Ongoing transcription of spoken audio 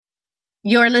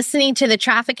You're listening to the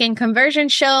Traffic and Conversion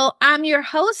Show. I'm your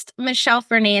host, Michelle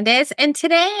Fernandez, and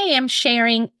today I am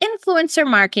sharing influencer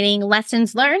marketing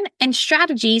lessons learned and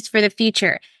strategies for the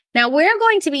future. Now, we're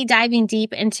going to be diving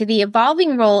deep into the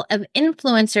evolving role of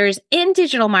influencers in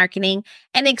digital marketing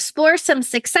and explore some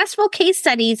successful case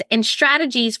studies and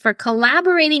strategies for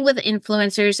collaborating with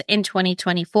influencers in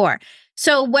 2024.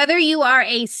 So whether you are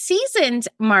a seasoned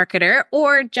marketer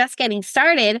or just getting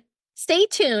started, stay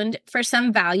tuned for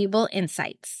some valuable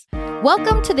insights.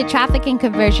 Welcome to the Traffic and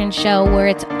Conversion Show, where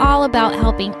it's all about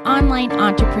helping online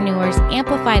entrepreneurs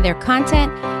amplify their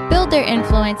content, build their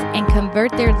influence, and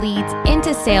convert their leads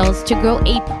into sales to grow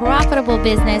a profitable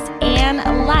business and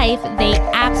life they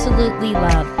absolutely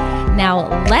love.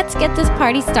 Now, let's get this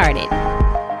party started.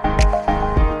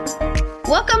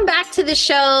 Welcome back to the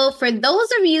show. For those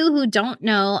of you who don't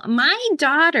know, my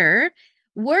daughter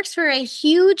works for a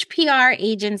huge PR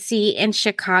agency in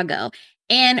Chicago,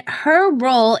 and her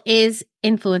role is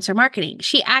influencer marketing.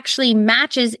 She actually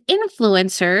matches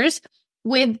influencers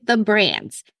with the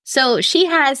brands. So she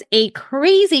has a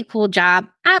crazy cool job,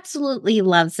 absolutely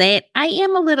loves it. I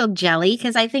am a little jelly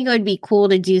because I think it would be cool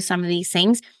to do some of these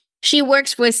things. She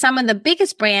works with some of the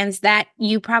biggest brands that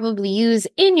you probably use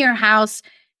in your house,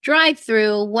 drive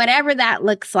through, whatever that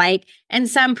looks like, and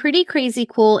some pretty crazy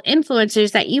cool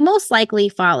influencers that you most likely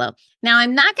follow. Now,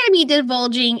 I'm not going to be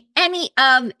divulging any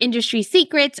of industry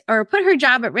secrets or put her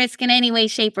job at risk in any way,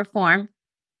 shape, or form.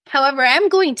 However, I'm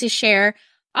going to share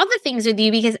all the things with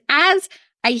you because as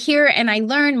I hear and I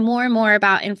learn more and more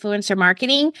about influencer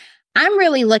marketing, I'm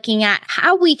really looking at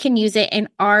how we can use it in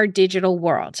our digital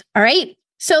world. All right.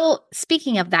 So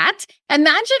speaking of that,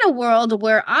 imagine a world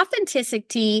where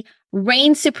authenticity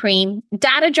reigns supreme,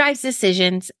 data drives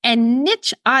decisions, and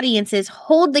niche audiences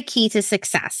hold the key to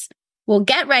success. Well,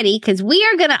 get ready because we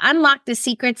are going to unlock the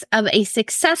secrets of a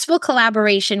successful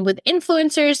collaboration with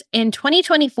influencers in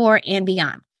 2024 and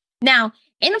beyond. Now,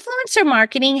 influencer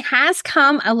marketing has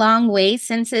come a long way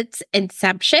since its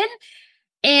inception,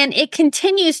 and it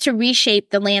continues to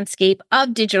reshape the landscape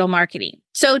of digital marketing.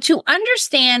 So to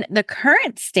understand the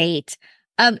current state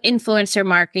of influencer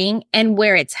marketing and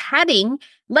where it's heading,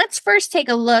 let's first take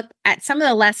a look at some of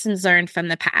the lessons learned from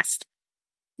the past.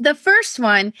 The first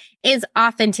one is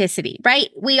authenticity, right?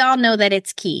 We all know that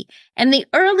it's key. In the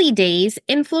early days,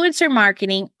 influencer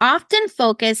marketing often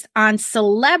focused on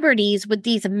celebrities with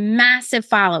these massive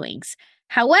followings.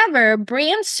 However,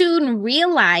 brands soon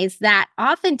realized that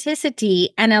authenticity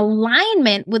and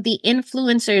alignment with the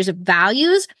influencer's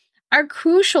values are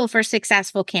crucial for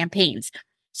successful campaigns.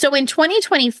 So in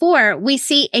 2024, we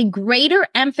see a greater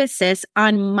emphasis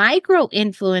on micro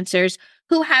influencers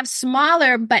who have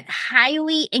smaller but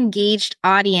highly engaged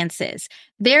audiences.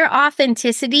 Their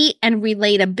authenticity and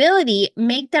relatability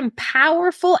make them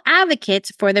powerful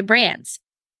advocates for the brands.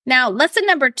 Now, lesson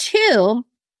number 2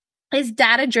 is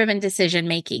data-driven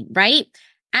decision-making, right?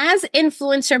 As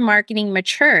influencer marketing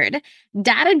matured,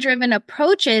 data-driven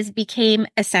approaches became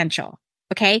essential,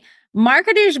 okay?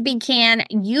 Marketers began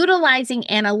utilizing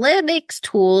analytics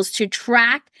tools to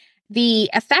track the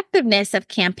effectiveness of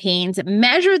campaigns,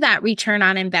 measure that return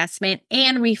on investment,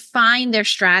 and refine their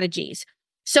strategies.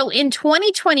 So in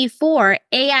 2024,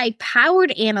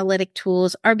 AI-powered analytic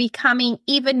tools are becoming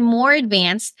even more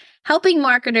advanced, helping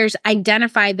marketers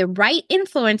identify the right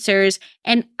influencers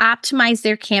and optimize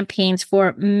their campaigns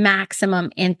for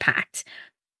maximum impact.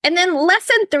 And then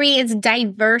lesson 3 is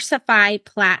diversify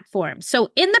platforms. So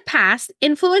in the past,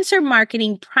 influencer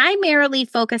marketing primarily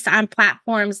focused on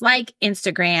platforms like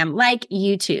Instagram, like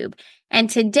YouTube.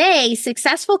 And today,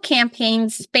 successful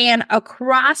campaigns span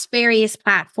across various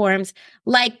platforms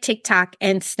like TikTok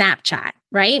and Snapchat,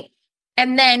 right?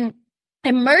 And then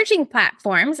emerging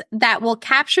platforms that will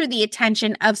capture the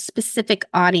attention of specific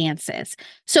audiences.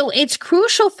 So it's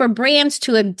crucial for brands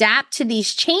to adapt to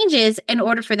these changes in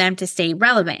order for them to stay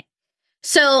relevant.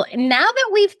 So now that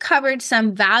we've covered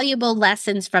some valuable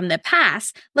lessons from the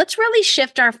past, let's really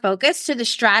shift our focus to the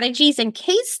strategies and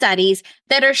case studies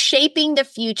that are shaping the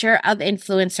future of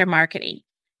influencer marketing.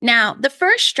 Now, the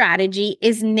first strategy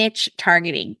is niche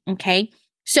targeting, okay?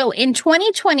 So in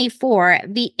 2024,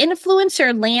 the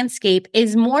influencer landscape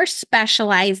is more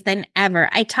specialized than ever.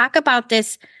 I talk about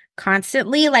this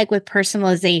constantly, like with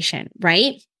personalization,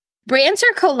 right? Brands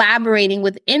are collaborating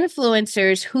with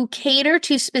influencers who cater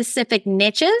to specific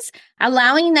niches,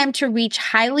 allowing them to reach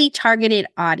highly targeted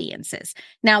audiences.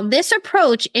 Now, this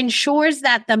approach ensures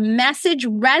that the message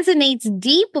resonates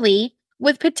deeply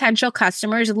with potential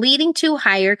customers, leading to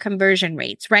higher conversion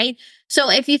rates, right?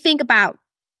 So if you think about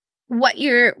what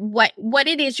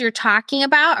it is you're talking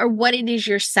about or what it is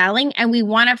you're selling, and we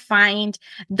want to find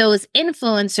those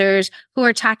influencers who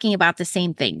are talking about the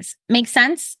same things. Make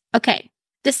sense? Okay.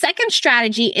 The second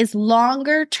strategy is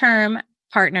longer term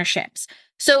partnerships.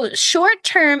 So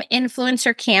short-term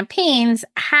influencer campaigns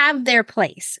have their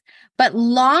place, but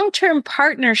long-term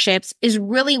partnerships is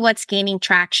really what's gaining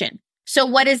traction. So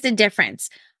what is the difference?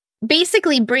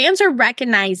 Basically, brands are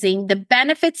recognizing the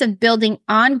benefits of building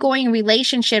ongoing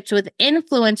relationships with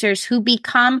influencers who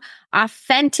become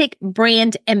authentic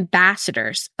brand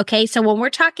ambassadors. Okay. So when we're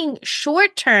talking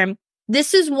short term,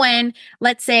 this is when,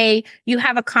 let's say you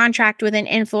have a contract with an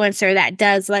influencer that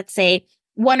does, let's say,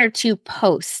 one or two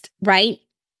posts, right?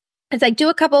 It's like do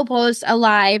a couple of posts, a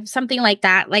live, something like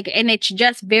that. And it's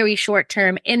just very short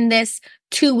term in this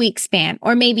 2-week span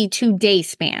or maybe 2-day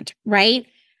span, right?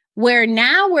 Where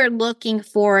now we're looking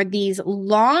for these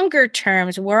longer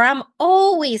terms where I'm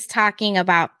always talking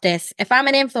about this. If I'm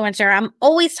an influencer, I'm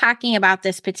always talking about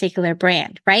this particular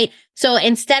brand, right? So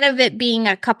instead of it being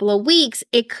a couple of weeks,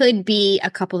 it could be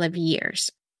a couple of years.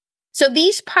 So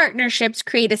these partnerships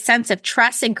create a sense of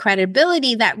trust and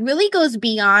credibility that really goes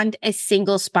beyond a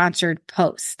single sponsored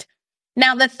post.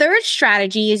 Now, the third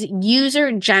strategy is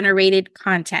user-generated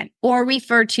content, or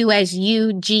referred to as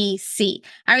UGC.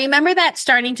 I remember that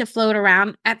starting to float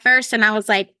around at first, and I was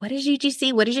like, what is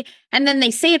UGC? What is it? And then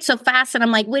they say it so fast, and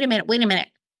I'm like, wait a minute.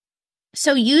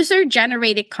 So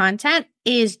user-generated content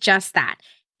is just that.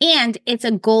 And it's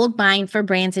a gold mine for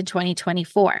brands in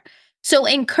 2024. So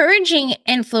encouraging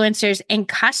influencers and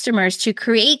customers to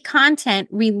create content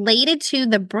related to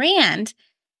the brand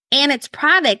and its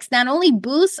products not only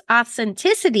boosts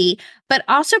authenticity, but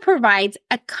also provides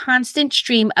a constant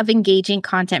stream of engaging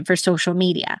content for social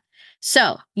media.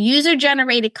 So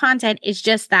user-generated content is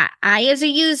just that. I, as a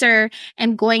user,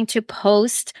 am going to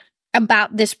post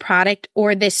about this product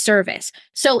or this service.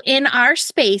 So in our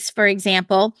space, for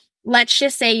example, let's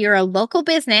just say you're a local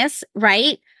business,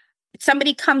 right?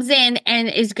 Somebody comes in and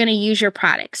is going to use your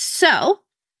product. So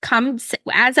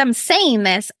as I'm saying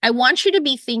this, I want you to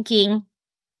be thinking,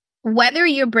 whether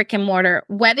you're brick and mortar,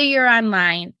 whether you're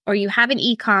online or you have an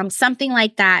e-com, something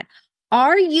like that,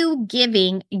 are you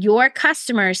giving your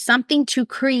customers something to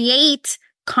create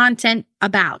content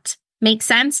about? Make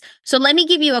sense? So let me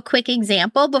give you a quick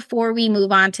example before we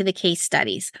move on to the case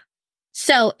studies.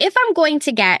 So if I'm going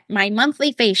to get my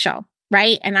monthly facial,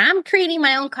 right? And I'm creating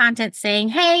my own content saying,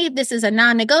 hey, this is a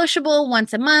non-negotiable.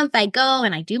 Once a month, I go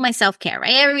and I do my self-care,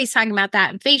 right? Everybody's talking about that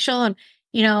and facial and,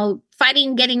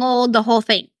 fighting, getting old, the whole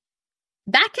thing.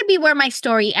 That could be where my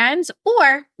story ends.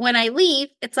 Or when I leave,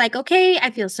 it's like, okay, I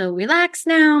feel so relaxed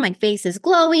now. My face is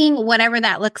glowing, whatever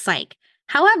that looks like.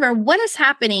 However, what is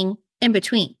happening in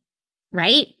between,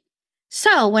 right?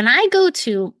 So when I go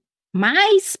to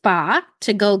my spa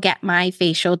to go get my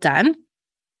facial done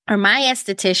or my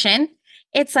esthetician,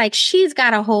 it's like she's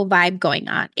got a whole vibe going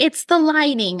on. It's the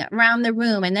lighting around the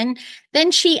room. And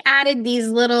then she added these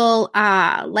little,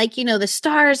 the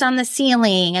stars on the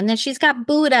ceiling. And then she's got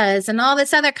Buddhas and all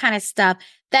this other kind of stuff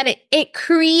that it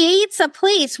creates a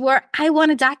place where I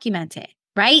want to document it,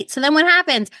 right? So then what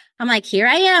happens? I'm like, here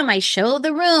I am. I show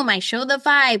the room. I show the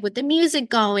vibe with the music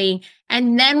going.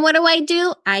 And then what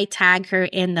do? I tag her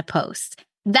in the post.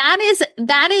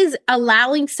 That is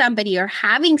allowing somebody or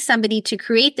having somebody to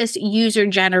create this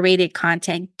user-generated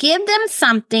content. Give them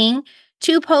something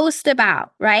to post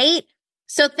about, right?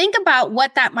 So think about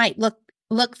what that might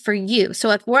look for you. So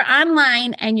if we're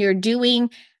online and you're doing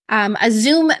a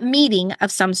Zoom meeting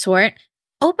of some sort,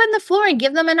 open the floor and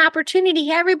give them an opportunity.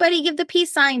 Hey, everybody, give the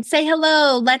peace sign, say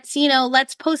hello.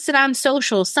 Let's post it on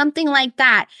social, something like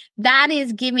that. That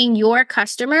is giving your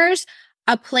customers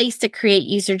a place to create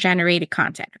user-generated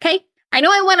content, okay? I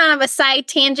know I went on a side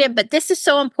tangent, but this is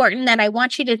so important that I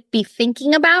want you to be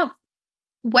thinking about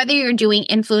whether you're doing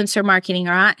influencer marketing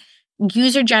or not.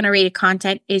 User-generated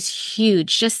content is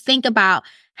huge. Just think about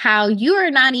how you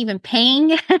are not even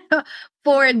paying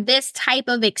for this type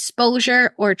of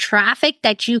exposure or traffic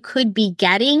that you could be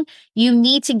getting. You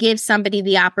need to give somebody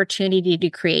the opportunity to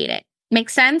create it.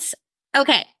 Make sense?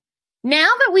 Okay. Now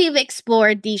that we've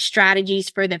explored these strategies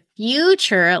for the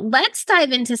future, let's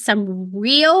dive into some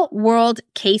real world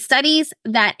case studies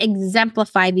that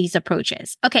exemplify these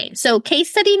approaches. Okay, so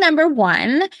case study number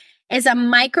 1 is a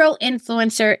micro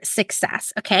influencer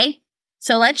success. Okay,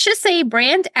 so let's just say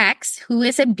brand X, who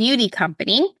is a beauty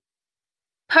company,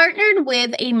 partnered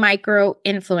with a micro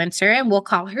influencer, and we'll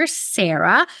call her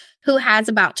Sarah, who has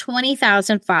about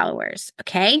 20,000 followers.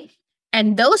 Okay.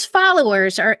 And those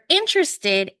followers are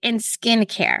interested in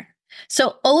skincare.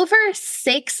 So over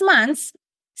 6 months,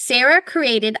 Sarah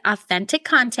created authentic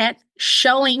content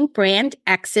showing brand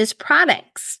X's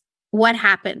products. What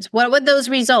happens? What were those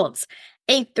results?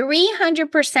 A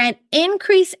 300%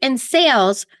 increase in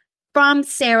sales from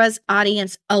Sarah's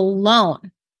audience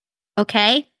alone.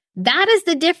 Okay? That is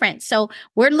the difference. So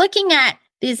we're looking at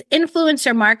this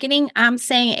influencer marketing. I'm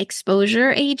saying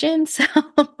exposure agents.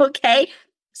 Okay?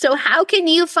 So how can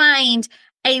you find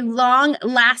a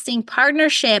long-lasting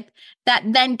partnership that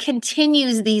then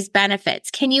continues these benefits?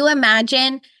 Can you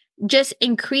imagine just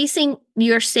increasing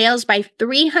your sales by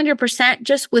 300%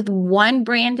 just with one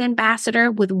brand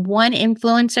ambassador, with one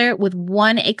influencer, with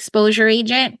one exposure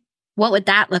agent? What would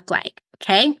that look like?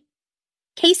 Okay.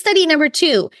 Case study number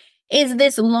 2 is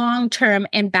this long-term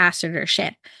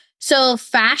ambassadorship. So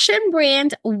fashion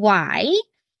brand Y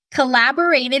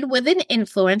collaborated with an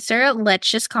influencer, let's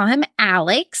just call him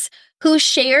Alex, who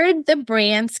shared the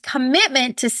brand's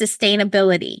commitment to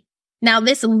sustainability. Now,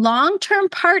 this long-term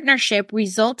partnership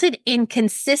resulted in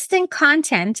consistent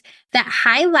content that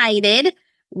highlighted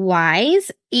Y's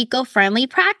eco-friendly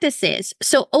practices.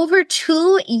 So over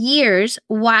 2 years,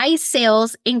 Y's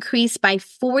sales increased by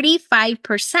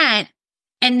 45%,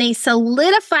 and they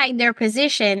solidified their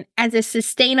position as a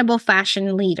sustainable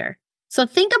fashion leader. So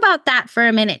think about that for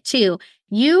a minute too.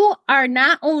 You are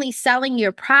not only selling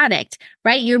your product,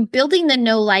 right? You're building the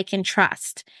know, like, and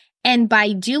trust. And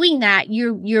by doing that,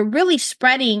 you're really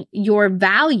spreading your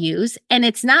values. And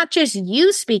it's not just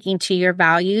you speaking to your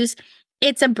values.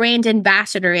 It's a brand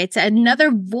ambassador. It's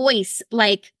another voice,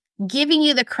 like giving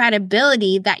you the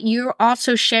credibility that you're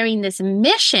also sharing this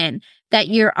mission that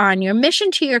you're on, your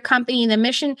mission to your company, the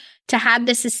mission to have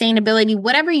the sustainability,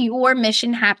 whatever your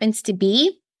mission happens to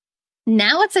be.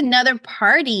 Now it's another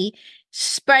party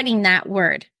spreading that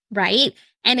word, right?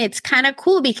 And it's kind of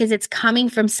cool because it's coming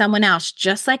from someone else.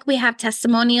 Just like we have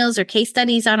testimonials or case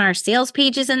studies on our sales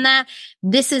pages and that,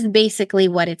 this is basically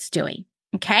what it's doing,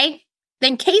 okay?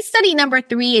 Then case study number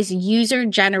 3 is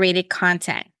user-generated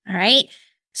content, all right?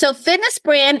 So fitness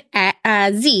brand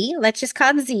Z, let's just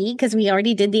call it Z because we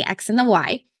already did the X and the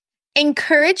Y,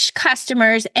 encouraged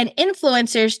customers and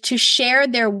influencers to share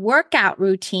their workout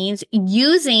routines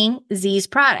using Z's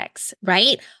products,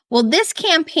 right? Well, this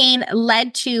campaign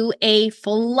led to a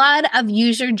flood of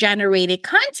user-generated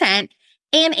content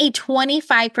and a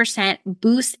 25%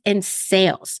 boost in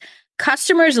sales.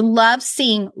 Customers love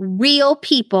seeing real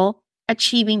people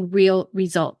achieving real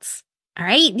results. All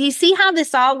right. Do you see how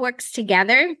this all works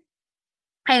together?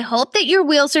 I hope that your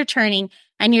wheels are turning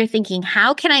and you're thinking,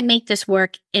 how can I make this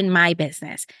work in my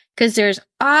business? Because there's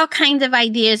all kinds of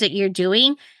ideas that you're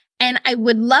doing. And I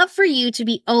would love for you to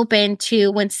be open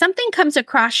to when something comes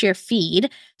across your feed.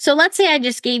 So let's say I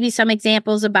just gave you some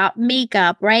examples about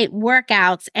makeup, right?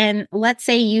 Workouts. And let's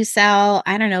say you sell,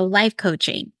 I don't know, life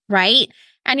coaching, right?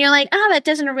 And you're like, oh, that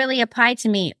doesn't really apply to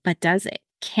me. But does it?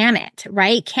 Can it?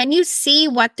 Right? Can you see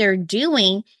what they're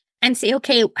doing and say,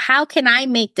 okay, how can I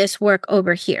make this work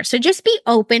over here? So just be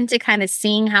open to kind of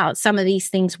seeing how some of these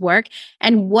things work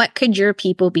and what could your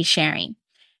people be sharing.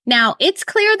 Now, it's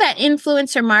clear that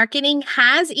influencer marketing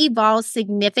has evolved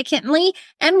significantly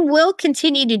and will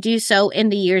continue to do so in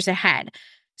the years ahead.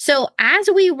 So as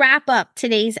we wrap up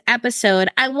today's episode,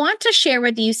 I want to share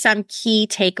with you some key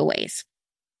takeaways.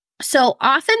 So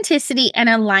authenticity and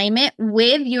alignment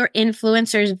with your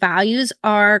influencer's values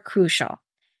are crucial.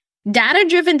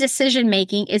 Data-driven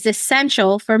decision-making is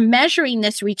essential for measuring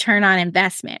this return on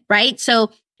investment, right?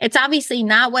 So it's obviously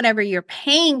not whatever you're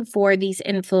paying for these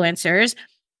influencers,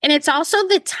 and it's also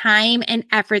the time and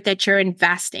effort that you're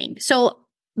investing. So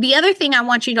the other thing I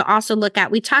want you to also look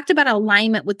at, we talked about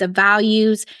alignment with the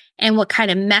values and what kind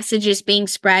of message is being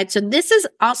spread. So this is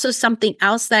also something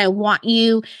else that I want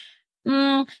you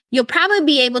you'll probably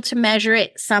be able to measure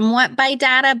it somewhat by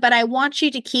data, but I want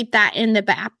you to keep that in the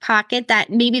back pocket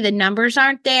that maybe the numbers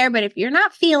aren't there, but if you're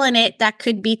not feeling it, that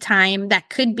could be time.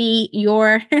 That could be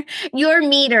your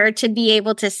meter to be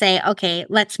able to say, okay,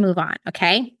 let's move on.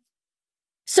 Okay.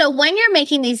 So when you're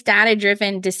making these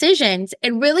data-driven decisions,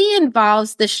 it really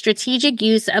involves the strategic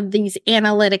use of these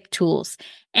analytic tools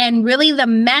and really the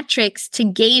metrics to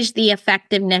gauge the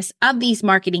effectiveness of these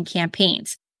marketing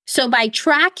campaigns. So by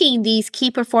tracking these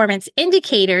key performance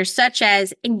indicators such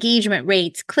as engagement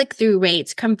rates, click-through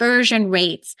rates, conversion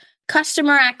rates,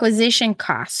 customer acquisition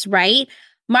costs, right?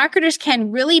 Marketers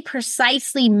can really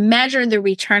precisely measure the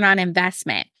return on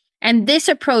investment. And this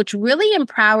approach really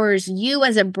empowers you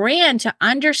as a brand to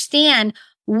understand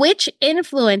which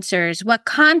influencers, what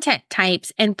content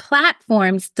types and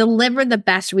platforms deliver the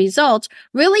best results,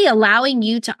 really allowing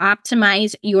you to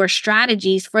optimize your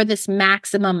strategies for this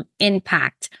maximum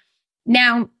impact.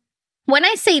 Now, When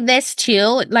I say this too,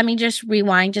 let me just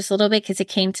rewind just a little bit because it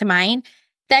came to mind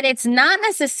that it's not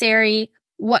necessary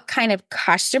what kind of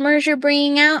customers you're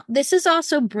bringing out. This is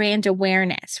also brand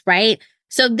awareness, right?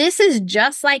 So this is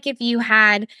just like if you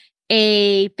had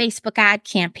a Facebook ad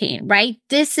campaign, right?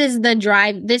 This is the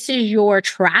drive. This is your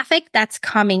traffic that's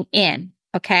coming in.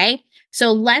 Okay.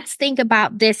 So let's think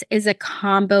about this as a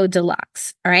combo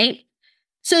deluxe. All right.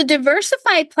 So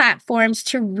diversify platforms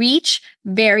to reach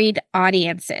varied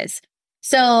audiences.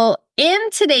 So in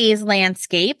today's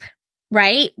landscape,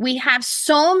 right, we have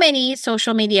so many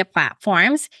social media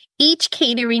platforms, each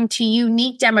catering to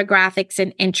unique demographics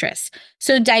and interests.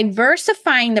 So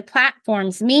diversifying the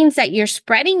platforms means that you're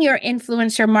spreading your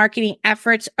influencer marketing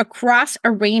efforts across a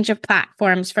range of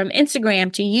platforms from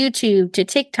Instagram to YouTube to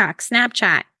TikTok,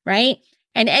 Snapchat, right?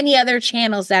 And any other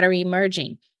channels that are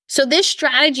emerging. So this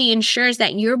strategy ensures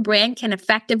that your brand can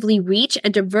effectively reach a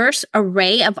diverse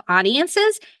array of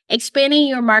audiences, expanding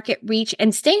your market reach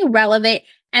and staying relevant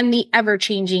in the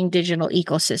ever-changing digital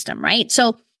ecosystem, right?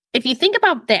 So if you think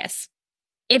about this,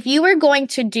 if you were going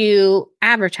to do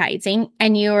advertising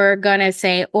and you're going to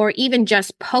say, or even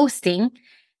just posting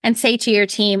and say to your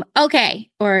team, okay,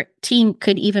 or team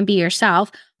could even be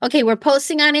yourself, okay, we're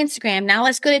posting on Instagram. Now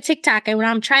let's go to TikTok. And when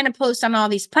I'm trying to post on all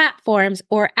these platforms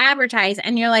or advertise,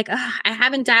 and you're like, I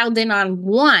haven't dialed in on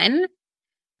one.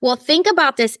 Well, think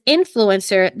about this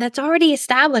influencer that's already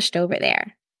established over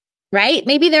there, right?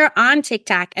 Maybe they're on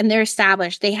TikTok and they're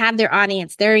established. They have their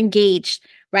audience. They're engaged,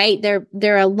 right?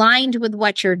 They're aligned with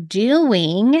what you're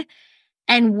doing.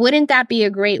 And wouldn't that be a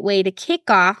great way to kick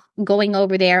off going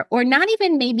over there, or not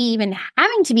even maybe even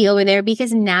having to be over there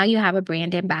because now you have a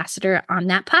brand ambassador on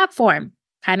that platform?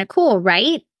 Kind of cool,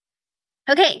 right?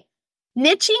 Okay.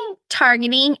 Niching,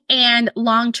 targeting, and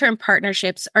long-term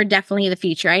partnerships are definitely the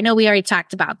future. I know we already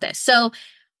talked about this. So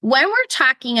when we're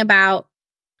talking about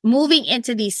moving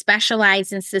into these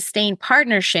specialized and sustained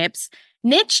partnerships,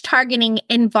 niche targeting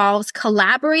involves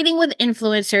collaborating with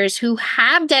influencers who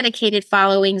have dedicated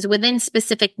followings within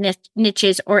specific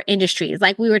niches or industries,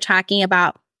 like we were talking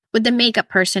about with the makeup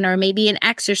person or maybe an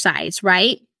exercise,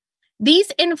 right?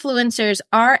 These influencers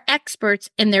are experts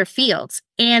in their fields,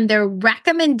 and their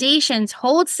recommendations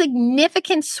hold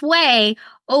significant sway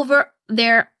over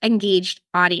their engaged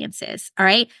audiences. All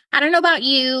right. I don't know about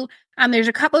you. There's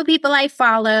a couple of people I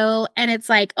follow, and it's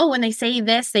like, oh, when they say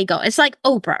this, they go. It's like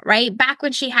Oprah, right? Back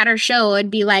when she had her show,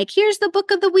 it'd be like, here's the book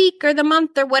of the week or the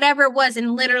month or whatever it was.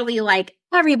 And literally, like,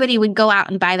 everybody would go out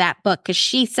and buy that book because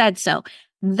she said so.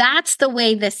 That's the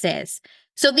way this is.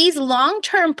 So these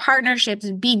long-term partnerships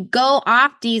go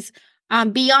off these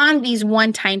beyond these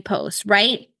one-time posts,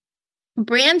 right?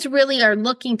 Brands really are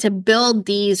looking to build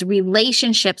these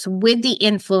relationships with the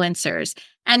influencers.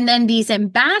 And then these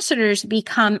ambassadors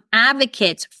become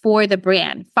advocates for the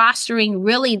brand, fostering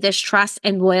really this trust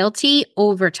and loyalty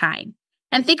over time.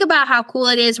 And think about how cool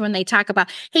it is when they talk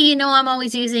about, hey, I'm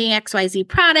always using XYZ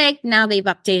product. Now they've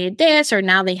updated this, or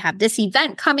now they have this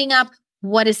event coming up.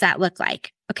 What does that look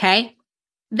like? Okay.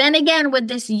 Then again, with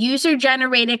this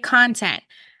user-generated content,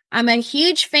 I'm a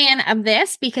huge fan of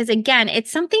this because, again, it's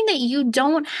something that you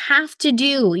don't have to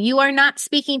do. You are not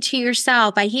speaking to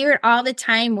yourself. I hear it all the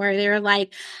time where they're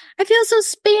like, I feel so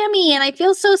spammy and I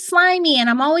feel so slimy and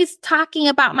I'm always talking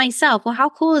about myself. Well, how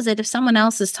cool is it if someone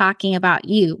else is talking about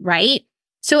you, right?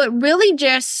 So it really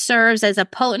just serves as a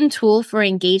potent tool for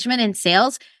engagement and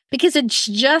sales because it's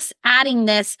just adding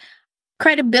this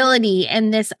credibility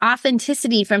and this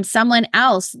authenticity from someone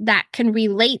else that can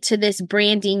relate to this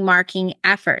branding marketing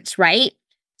efforts, right?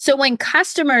 So when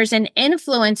customers and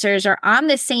influencers are on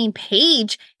the same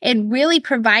page, it really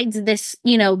provides this,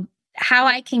 how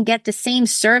I can get the same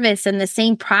service and the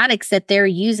same products that they're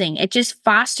using. It just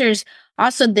fosters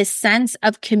also this sense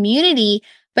of community,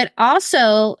 but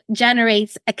also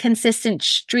generates a consistent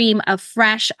stream of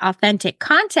fresh, authentic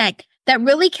content that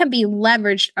really can be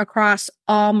leveraged across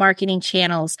all marketing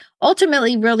channels,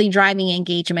 ultimately really driving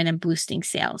engagement and boosting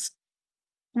sales.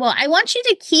 Well, I want you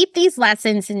to keep these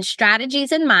lessons and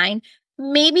strategies in mind,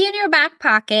 maybe in your back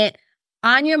pocket,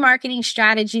 on your marketing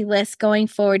strategy list going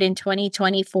forward in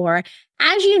 2024,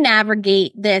 as you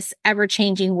navigate this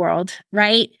ever-changing world,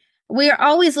 right? We're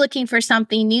always looking for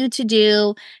something new to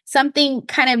do, something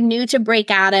kind of new to break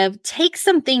out of. Take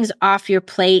some things off your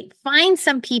plate. Find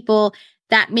some people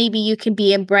that maybe you can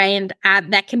be a brand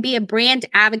that can be a brand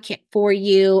advocate for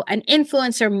you, an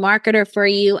influencer marketer for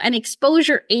you, an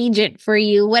exposure agent for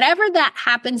you, whatever that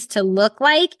happens to look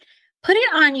like. Put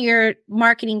it on your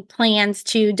marketing plans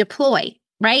to deploy,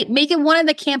 right? Make it one of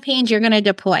the campaigns you're going to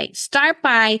deploy. Start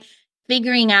by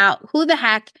figuring out who the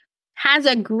heck has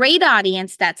a great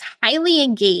audience that's highly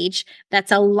engaged,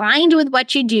 that's aligned with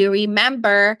what you do.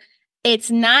 Remember,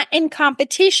 it's not in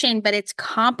competition, but it's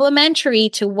complementary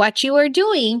to what you are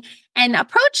doing, and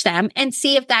approach them and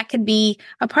see if that could be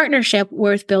a partnership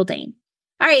worth building.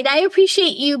 All right. I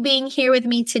appreciate you being here with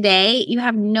me today. You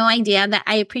have no idea that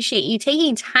I appreciate you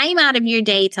taking time out of your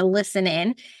day to listen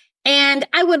in. And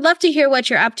I would love to hear what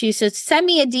you're up to. So send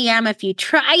me a DM if you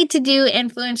tried to do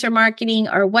influencer marketing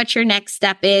or what your next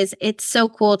step is. It's so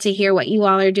cool to hear what you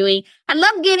all are doing. I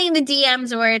love getting the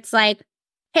DMs where it's like,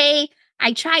 hey,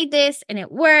 I tried this and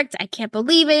it worked. I can't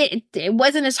believe it. It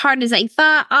wasn't as hard as I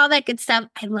thought, all that good stuff.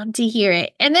 I love to hear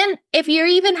it. And then if you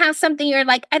even have something you're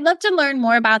like, I'd love to learn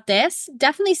more about this,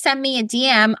 definitely send me a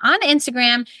DM on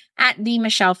Instagram at the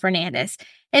Michelle Fernandez.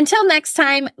 Until next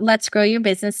time, let's grow your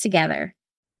business together.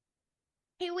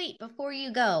 Hey, wait, before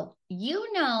you go,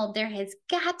 you know there has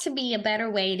got to be a better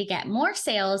way to get more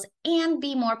sales and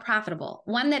be more profitable,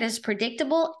 one that is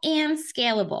predictable and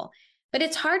scalable. But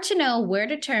it's hard to know where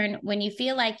to turn when you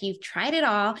feel like you've tried it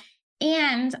all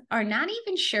and are not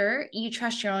even sure you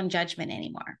trust your own judgment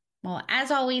anymore. Well, as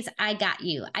always, I got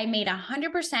you. I made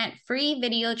 100% free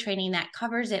video training that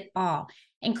covers it all,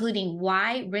 including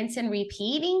why rinse and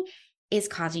repeating is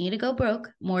causing you to go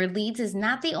broke. More leads is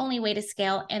not the only way to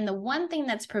scale, and the one thing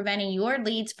that's preventing your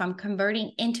leads from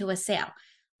converting into a sale.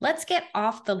 Let's get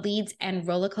off the leads and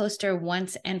roller coaster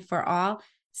once and for all.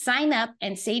 Sign up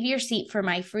and save your seat for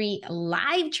my free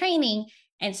live training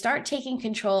and start taking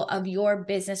control of your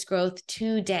business growth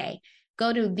today.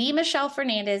 Go to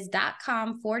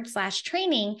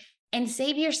themichellefernandez.com/training and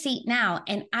save your seat now,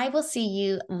 and I will see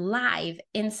you live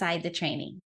inside the training.